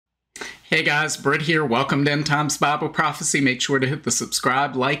Hey guys, Britt here. Welcome to End Times Bible Prophecy. Make sure to hit the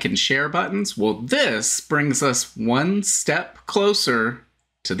subscribe, like, and share buttons. Well, this brings us one step closer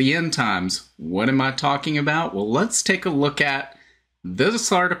to the end times. What am I talking about? Well, let's take a look at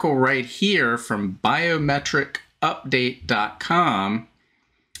this article right here from biometricupdate.com.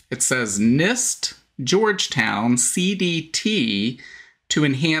 It says NIST Georgetown CDT to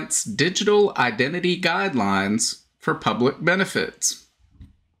enhance digital identity guidelines for public benefits.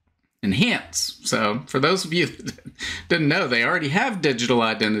 Enhance. So for those of you that didn't know, they already have digital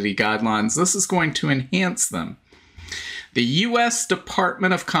identity guidelines. This is going to enhance them. The U.S.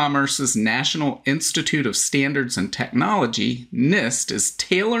 Department of Commerce's National Institute of Standards and Technology, NIST, is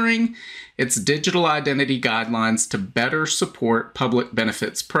tailoring its digital identity guidelines to better support public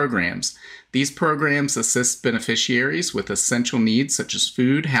benefits programs. These programs assist beneficiaries with essential needs such as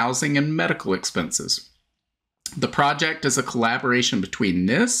food, housing, and medical expenses. The project is a collaboration between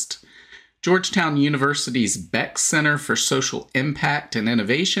NIST, Georgetown University's Beck Center for Social Impact and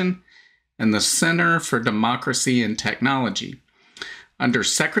Innovation, and the Center for Democracy and Technology. Under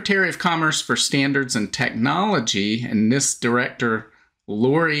Secretary of Commerce for Standards and Technology and NIST Director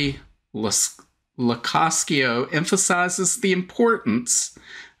Lori Lacascio emphasizes the importance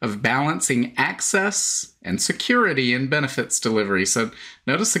of balancing access and security in benefits delivery. So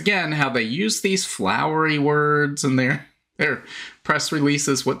notice again how they use these flowery words in their press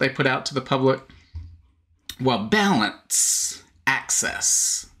releases, what they put out to the public. Well, balance,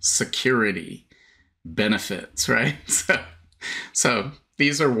 access, security, benefits, right? So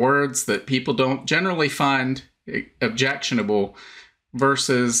these are words that people don't generally find objectionable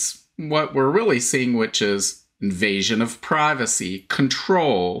versus what we're really seeing, which is invasion of privacy,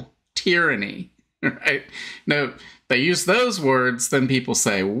 control, tyranny, right? Now, they use those words, then people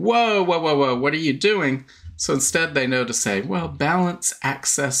say, whoa, whoa, whoa, whoa, what are you doing? So instead they know to say, well, balance,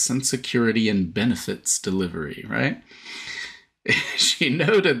 access, and security in benefits delivery, right? She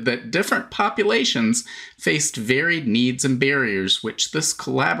noted that different populations faced varied needs and barriers, which this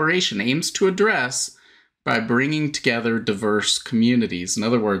collaboration aims to address by bringing together diverse communities. In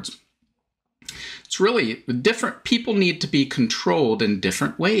other words, it's really different people need to be controlled in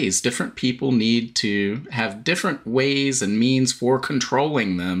different ways. Different people need to have different ways and means for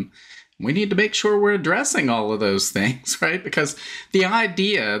controlling them. We need to make sure we're addressing all of those things, right? Because the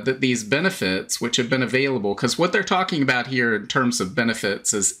idea that these benefits, which have been available, because what they're talking about here in terms of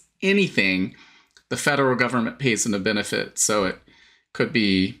benefits is anything the federal government pays in a benefit. So it could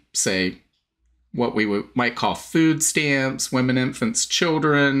be, say, what we might call food stamps, women, infants,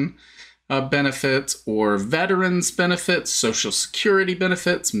 children benefits, or veterans benefits, Social Security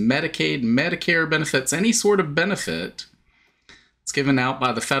benefits, Medicaid, Medicare benefits, any sort of benefit. It's given out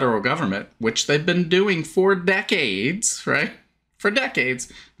by the federal government, which they've been doing for decades, right? For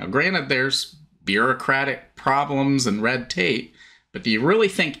decades. Now, granted, there's bureaucratic problems and red tape, but do you really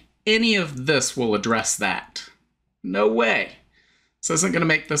think any of this will address that? No way. This isn't going to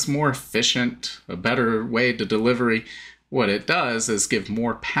make this more efficient, a better way to delivery. What it does is give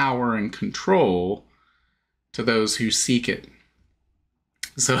more power and control to those who seek it.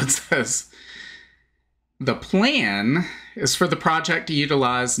 So it says, the plan is for the project to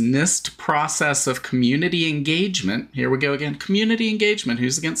utilize NIST process of community engagement. Here we go again. Community engagement.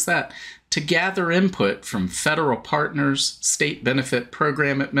 Who's against that? To gather input from federal partners, state benefit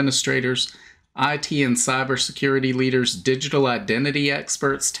program administrators, IT and cybersecurity leaders, digital identity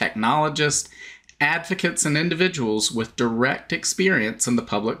experts, technologists, advocates, and individuals with direct experience in the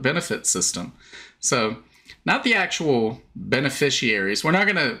public benefit system. So not the actual beneficiaries. We're not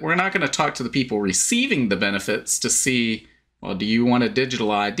gonna talk to the people receiving the benefits to see, well, do you want a digital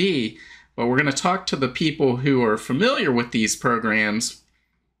ID? But we're going to talk to the people who are familiar with these programs.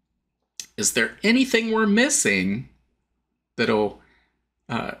 Is there anything we're missing that'll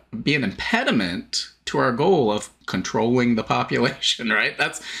be an impediment to our goal of controlling the population, right?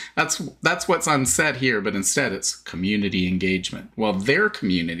 That's what's unsaid here, but instead it's community engagement. Well, their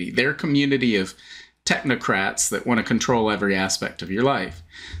community of technocrats that want to control every aspect of your life.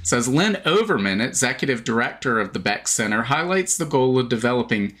 It says Lynn Overman, executive director of the Beck Center, highlights the goal of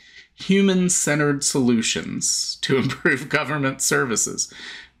developing human-centered solutions to improve government services,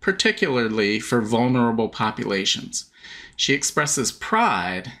 particularly for vulnerable populations. She expresses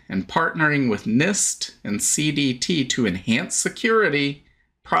pride in partnering with NIST and CDT to enhance security,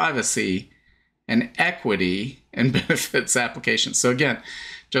 privacy, and equity in benefits applications. So again,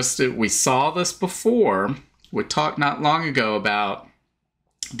 we saw this before. We talked not long ago about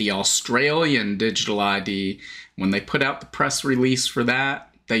the Australian digital ID. When they put out the press release for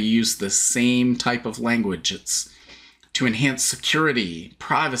that, they used the same type of language. It's to enhance security,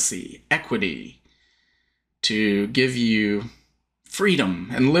 privacy, equity, to give you freedom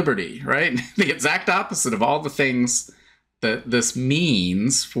and liberty, right? The exact opposite of all the things that this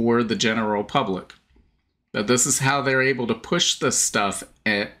means for the general public. But this is how they're able to push this stuff,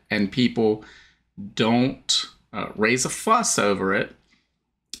 and people don't raise a fuss over it,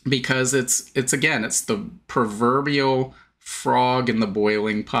 because it's the proverbial frog in the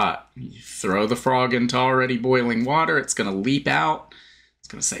boiling pot. You throw the frog into already boiling water, it's going to leap out. It's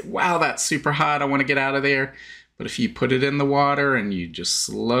going to say, wow, that's super hot, I want to get out of there. But if you put it in the water and you just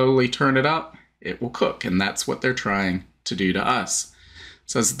slowly turn it up, it will cook. And that's what they're trying to do to us.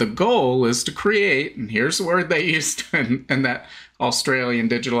 It says the goal is to create, and here's the word they used in that Australian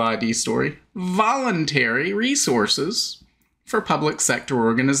digital ID story, voluntary resources for public sector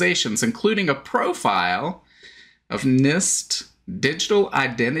organizations, including a profile of NIST digital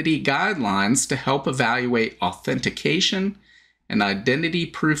identity guidelines to help evaluate authentication and identity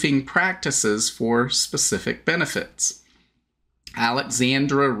proofing practices for specific benefits.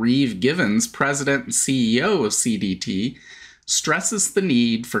 Alexandra Reeve-Givens, president and CEO of CDT, stresses the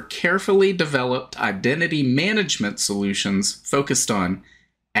need for carefully developed identity management solutions focused on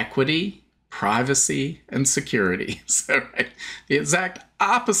equity, privacy, and security. So, right, the exact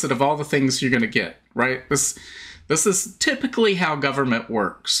opposite of all the things you're going to get, right? This is typically how government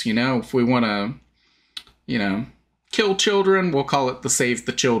works. If we want to, kill children, we'll call it the Save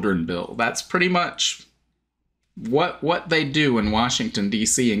the Children bill. That's pretty much what they do in Washington,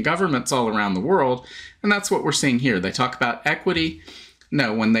 D.C. and governments all around the world. And that's what we're seeing here. They talk about equity.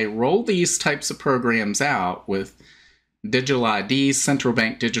 No, when they roll these types of programs out with digital IDs, central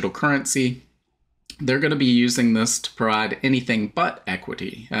bank digital currency, they're going to be using this to provide anything but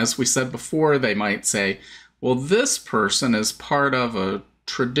equity. As we said before, they might say, well, this person is part of a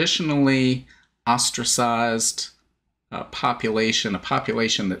traditionally ostracized population, a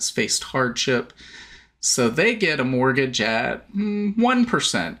population that's faced hardship, so they get a mortgage at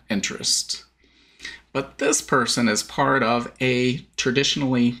 1% interest. But this person is part of a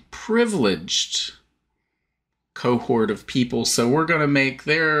traditionally privileged cohort of people, so we're going to make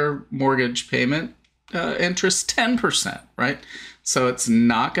their mortgage payment interest 10%, right? So it's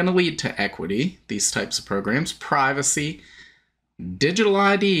not going to lead to equity, these types of programs. Privacy, digital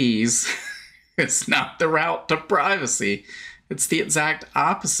IDs, it's not the route to privacy. It's the exact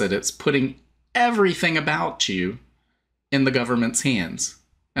opposite. It's putting everything about you in the government's hands.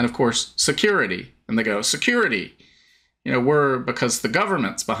 And of course, security. And they go, security, because the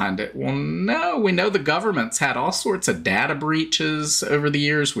government's behind it. Well, no, we know the government's had all sorts of data breaches over the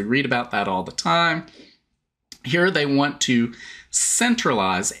years. We read about that all the time. Here they want to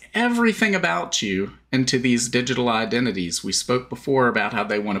centralize everything about you into these digital identities. We spoke before about how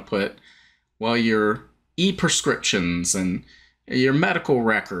they want to put, your e-prescriptions and your medical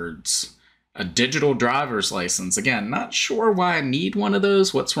records, a digital driver's license. Again, not sure why I need one of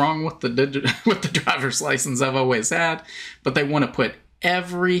those. What's wrong with the driver's license I've always had? But they want to put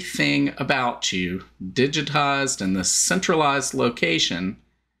everything about you digitized in this centralized location.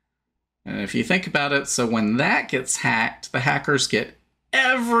 And if you think about it, so when that gets hacked, the hackers get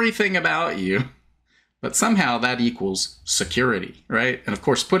everything about you. But somehow that equals security, right? And of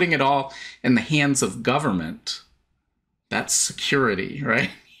course, putting it all in the hands of government, that's security,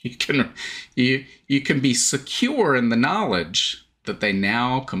 right? You can be secure in the knowledge that they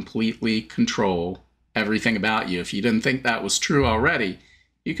now completely control everything about you. If you didn't think that was true already,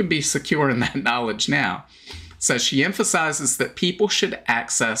 you can be secure in that knowledge now. So she emphasizes that people should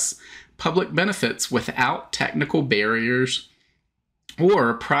access public benefits without technical barriers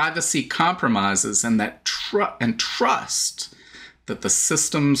or privacy compromises, and that trust that the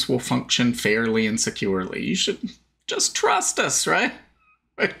systems will function fairly and securely. You should just trust us, right?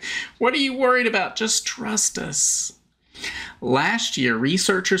 What are you worried about? Just trust us. Last year,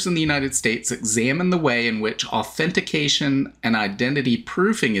 researchers in the United States examined the way in which authentication and identity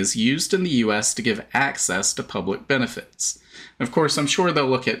proofing is used in the U.S. to give access to public benefits. And of course, I'm sure they'll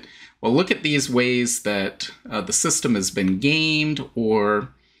look at these ways that the system has been gamed, or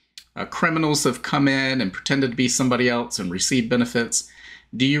criminals have come in and pretended to be somebody else and received benefits.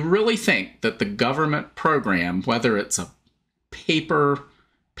 Do you really think that the government program, whether it's a paper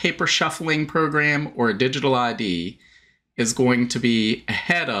shuffling program or a digital ID, is going to be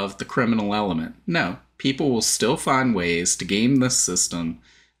ahead of the criminal element? No, people will still find ways to game this system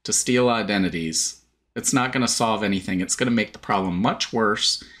to steal identities. It's not going to solve anything. It's going to make the problem much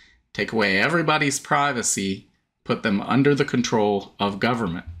worse, take away everybody's privacy, put them under the control of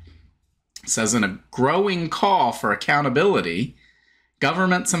government. It says, in a growing call for accountability,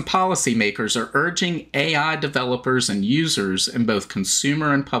 Governments and policymakers are urging AI developers and users in both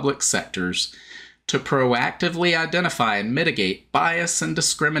consumer and public sectors to proactively identify and mitigate bias and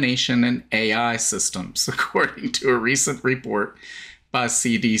discrimination in AI systems, according to a recent report by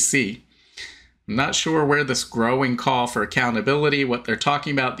CDC. I'm not sure where this growing call for accountability, what they're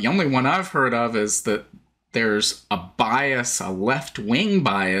talking about. The only one I've heard of is that there's a bias, a left-wing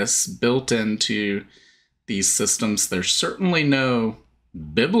bias built into these systems. There's certainly no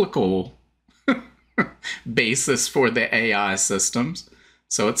biblical basis for the AI systems.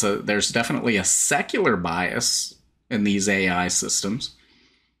 So there's definitely a secular bias in these AI systems.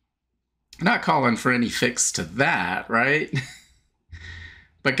 I'm not calling for any fix to that, right?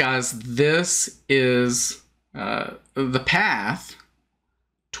 But guys, this is the path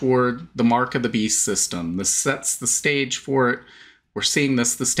toward the mark of the beast system. This sets the stage for it. We're seeing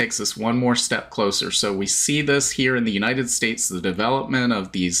this. This takes us one more step closer. So we see this here in the United States, the development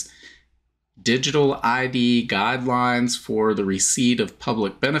of these digital ID guidelines for the receipt of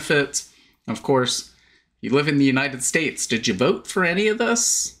public benefits. Of course, you live in the United States. Did you vote for any of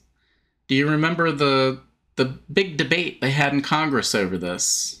this? Do you remember the big debate they had in Congress over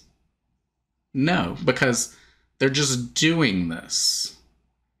this? No, because they're just doing this.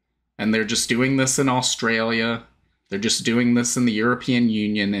 And they're just doing this in Australia. They're just doing this in the European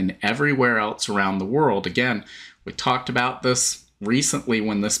Union and everywhere else around the world. Again, we talked about this recently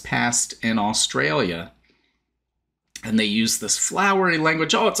when this passed in Australia. And they use this flowery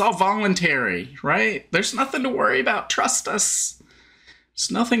language. Oh, it's all voluntary, right? There's nothing to worry about. Trust us.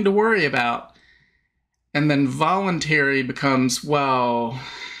 There's nothing to worry about. And then voluntary becomes, well,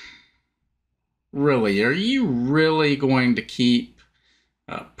 really, are you really going to keep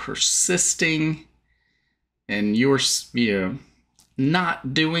persisting in your,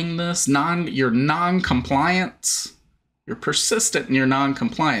 not doing this? Your non-compliance? You're persistent in your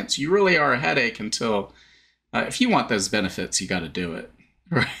non-compliance. You really are a headache until, if you want those benefits, you got to do it.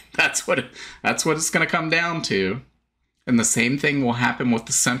 Right? That's what it's going to come down to. And the same thing will happen with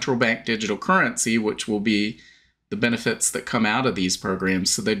the central bank digital currency, which will be the benefits that come out of these programs.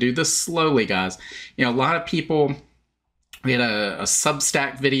 So they do this slowly, guys. A lot of people, we had a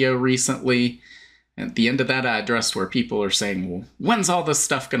Substack video recently. At the end of that, I addressed where people are saying, well, when's all this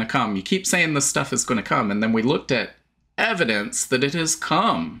stuff going to come? You keep saying this stuff is going to come. And then we looked at evidence that it has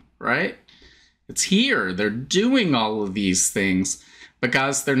come, right? It's here. They're doing all of these things. But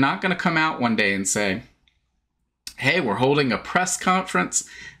guys, they're not going to come out one day and say, hey, we're holding a press conference.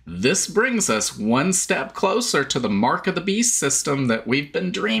 This brings us one step closer to the mark of the beast system that we've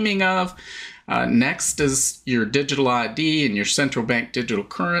been dreaming of. Next is your digital ID and your central bank digital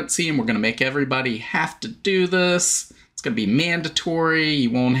currency, and we're going to make everybody have to do this. It's going to be mandatory. You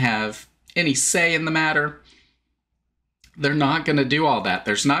won't have any say in the matter. They're not going to do all that.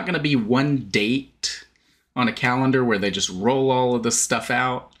 There's not going to be one date on a calendar where they just roll all of this stuff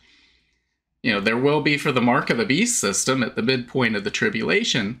out. There will be for the mark of the beast system at the midpoint of the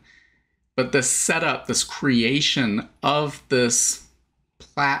tribulation, but this setup, this creation of this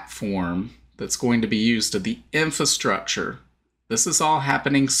platform that's going to be used of the infrastructure, this is all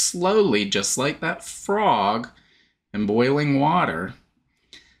happening slowly, just like that frog in boiling water.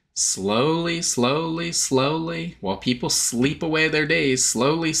 Slowly, slowly, slowly, while people sleep away their days,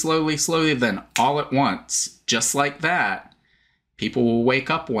 slowly, slowly, slowly, then all at once, just like that, people will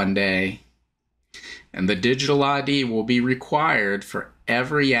wake up one day and the digital ID will be required for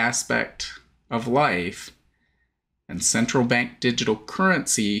every aspect of life, and central bank digital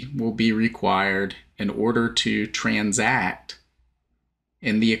currency will be required in order to transact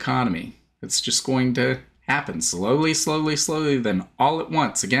in the economy. It's just going to happen slowly, slowly, slowly, then all at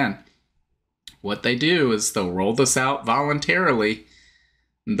once. Again, what they do is they'll roll this out voluntarily,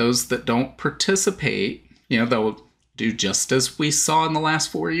 and those that don't participate, they'll do just as we saw in the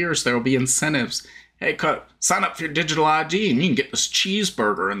last 4 years. There will be incentives. Hey, sign up for your digital ID and you can get this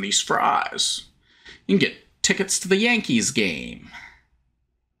cheeseburger and these fries. You can get tickets to the Yankees game.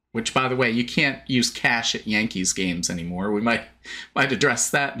 Which, by the way, you can't use cash at Yankees games anymore. We might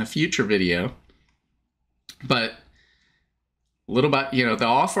address that in a future video. But a little bit, they'll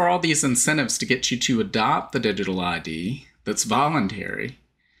offer all these incentives to get you to adopt the digital ID that's voluntary.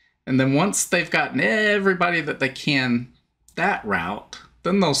 And then once they've gotten everybody that they can that route,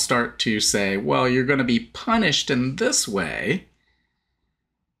 then they'll start to say, well, you're going to be punished in this way.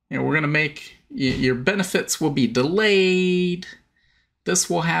 We're going to make your benefits will be delayed. This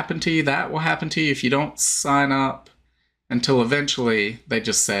will happen to you. That will happen to you if you don't sign up, until eventually they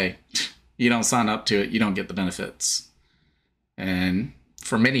just say, you don't sign up to it, you don't get the benefits. And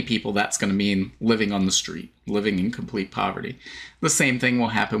for many people, that's going to mean living on the street, living in complete poverty. The same thing will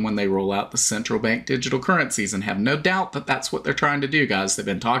happen when they roll out the central bank digital currencies, and have no doubt that that's what they're trying to do, guys. They've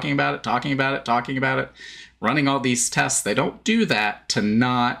been talking about it, running all these tests. They don't do that to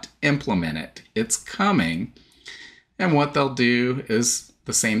not implement it. It's coming. And what they'll do is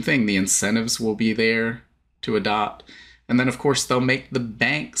the same thing. The incentives will be there to adopt. And then, of course, they'll make the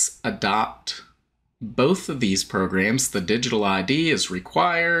banks adopt both of these programs. The digital ID is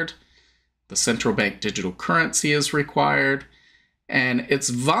required. The central bank digital currency is required. And it's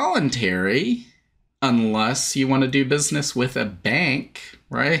voluntary unless you want to do business with a bank,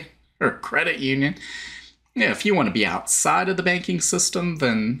 right? Or a credit union. Yeah, if you want to be outside of the banking system,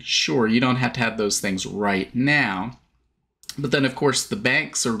 then sure, you don't have to have those things right now. But then, of course, the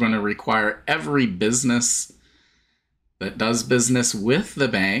banks are going to require every business that does business with the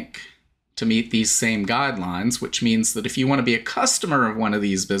bank to meet these same guidelines, which means that if you want to be a customer of one of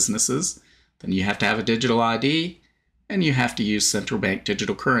these businesses, then you have to have a digital ID and you have to use central bank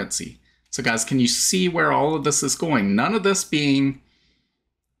digital currency. So guys, can you see where all of this is going? None of this being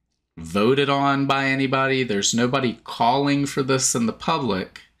voted on by anybody. There's nobody calling for this in the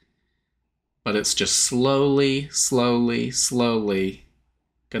public, but it's just slowly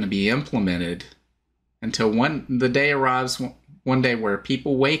going to be implemented until the day arrives, one day where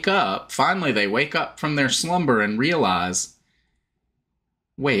people wake up, finally they wake up from their slumber and realize,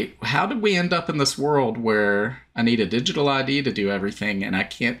 wait, how did we end up in this world where I need a digital ID to do everything and I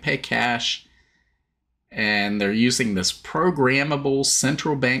can't pay cash? And they're using this programmable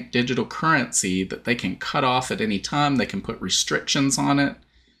central bank digital currency that they can cut off at any time. They can put restrictions on it.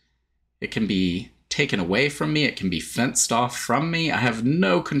 It can be taken away from me. It can be fenced off from me. I have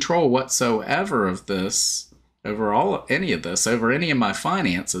no control whatsoever of this, over any of my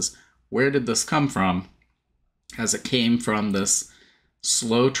finances. Where did this come from? As it came from this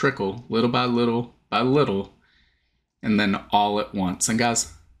slow trickle, little by little by little, and then all at once. And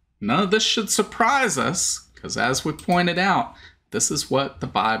guys, none of this should surprise us, because as we pointed out, this is what the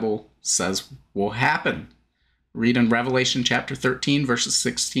Bible says will happen. Read in Revelation chapter 13, verses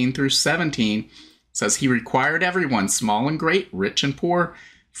 16 through 17. It says, he required everyone, small and great, rich and poor,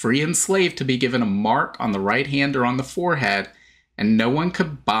 free and slave, to be given a mark on the right hand or on the forehead, and no one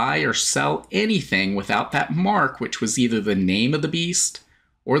could buy or sell anything without that mark, which was either the name of the beast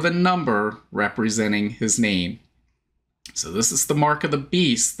or the number representing his name. So this is the mark of the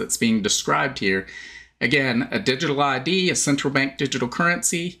beast that's being described here. Again, a digital ID, a central bank digital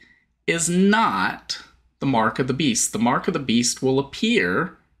currency, is not the mark of the beast. The mark of the beast will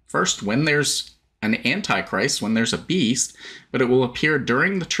appear first when there's an antichrist, when there's a beast, but it will appear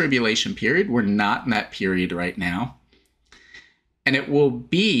during the tribulation period. We're not in that period right now. And it will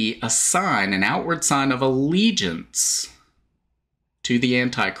be a sign, an outward sign of allegiance to the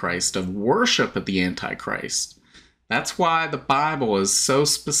Antichrist, of worship of the Antichrist. That's why the Bible is so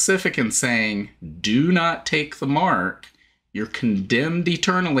specific in saying, do not take the mark. You're condemned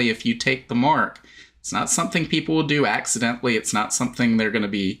eternally if you take the mark. It's not something people will do accidentally. It's not something they're going to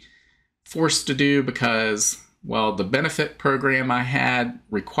be forced to do because, well, the benefit program I had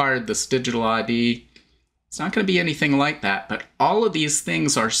required this digital ID. It's not going to be anything like that, but all of these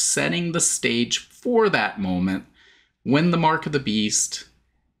things are setting the stage for that moment when the mark of the beast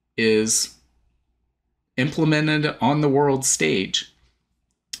is implemented on the world stage.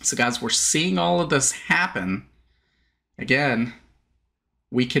 So guys, we're seeing all of this happen. Again,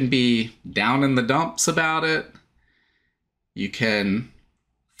 we can be down in the dumps about it. You can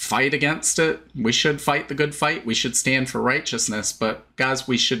fight against it. We should fight the good fight. We should stand for righteousness. But guys,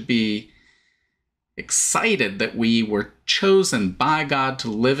 we should be excited that we were chosen by God to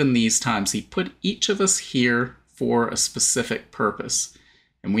live in these times. He put each of us here for a specific purpose.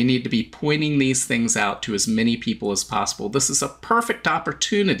 And we need to be pointing these things out to as many people as possible. This is a perfect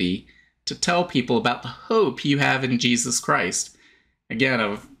opportunity to tell people about the hope you have in Jesus Christ. Again,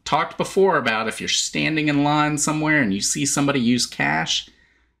 I've talked before about if you're standing in line somewhere and you see somebody use cash,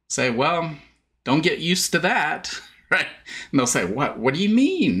 say, well, don't get used to that, right? And they'll say, what do you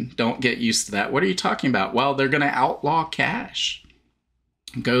mean don't get used to that? What are you talking about? Well, they're going to outlaw cash.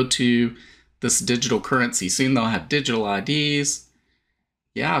 Go to this digital currency. Soon they'll have digital IDs.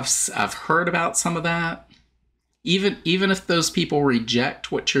 Yeah, I've heard about some of that. Even if those people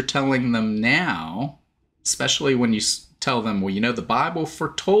reject what you're telling them now, especially when you tell them, well, you know, the Bible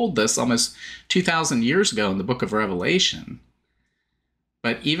foretold this almost 2,000 years ago in the book of Revelation.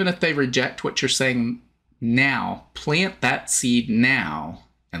 But even if they reject what you're saying now, plant that seed now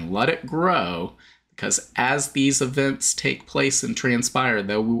and let it grow, because as these events take place and transpire,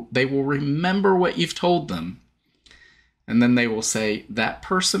 they will remember what you've told them. And then they will say, that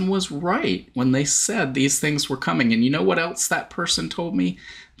person was right when they said these things were coming. And you know what else that person told me?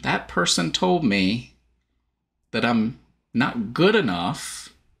 That person told me that I'm not good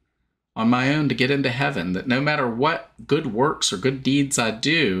enough on my own to get into heaven, that no matter what good works or good deeds I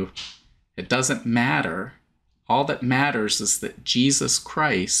do, it doesn't matter. All that matters is that Jesus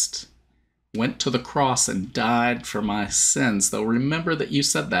Christ went to the cross and died for my sins. They'll remember that you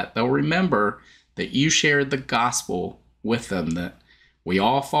said that. They'll remember that you shared the gospel with them, that we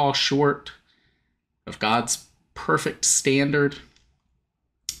all fall short of God's perfect standard,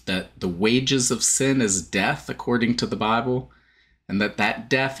 that the wages of sin is death according to the Bible, and that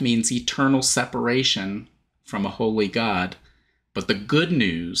death means eternal separation from a holy God. But the good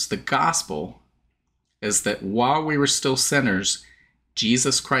news, the gospel, is that while we were still sinners,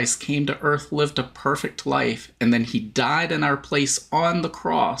 Jesus Christ came to earth, lived a perfect life, and then he died in our place on the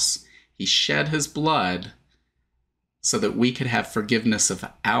cross. He shed his blood so that we could have forgiveness of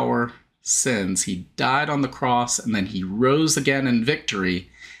our sins. He died on the cross, and then he rose again in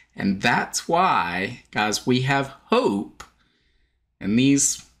victory. And that's why, guys, we have hope in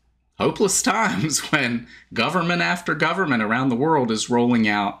these hopeless times when government after government around the world is rolling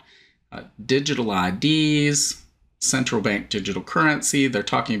out digital IDs, central bank digital currency. They're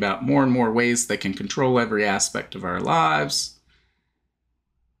talking about more and more ways they can control every aspect of our lives.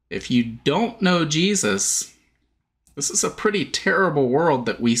 If you don't know Jesus, this is a pretty terrible world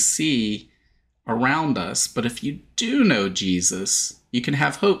that we see around us. But if you do know Jesus, you can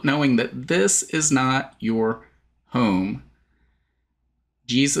have hope knowing that this is not your home.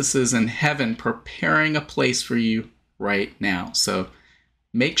 Jesus is in heaven preparing a place for you right now. So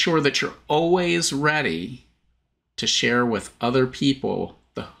make sure that you're always ready to share with other people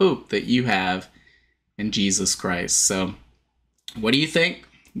the hope that you have in Jesus Christ. So what do you think?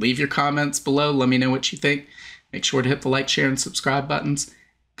 Leave your comments below. Let me know what you think. Make sure to hit the like, share, and subscribe buttons.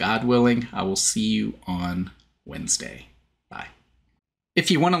 God willing, I will see you on Wednesday. Bye. If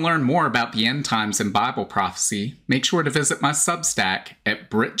you want to learn more about the end times and Bible prophecy, make sure to visit my Substack at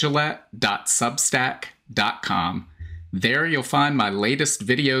brittgillette.substack.com. There you'll find my latest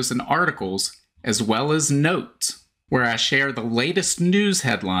videos and articles, as well as notes, where I share the latest news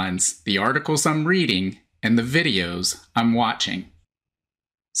headlines, the articles I'm reading, and the videos I'm watching.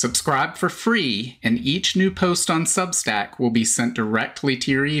 Subscribe for free, and each new post on Substack will be sent directly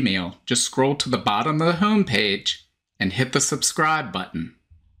to your email. Just scroll to the bottom of the homepage and hit the subscribe button.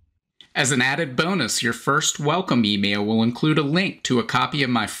 As an added bonus, your first welcome email will include a link to a copy of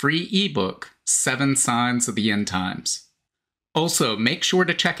my free ebook, 7 Signs of the End Times. Also, make sure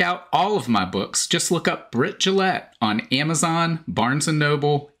to check out all of my books. Just look up Britt Gillette on Amazon, Barnes &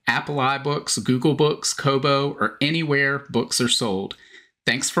 Noble, Apple iBooks, Google Books, Kobo, or anywhere books are sold.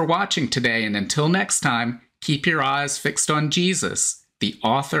 Thanks for watching today, and until next time, keep your eyes fixed on Jesus, the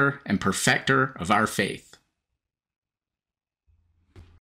author and perfecter of our faith.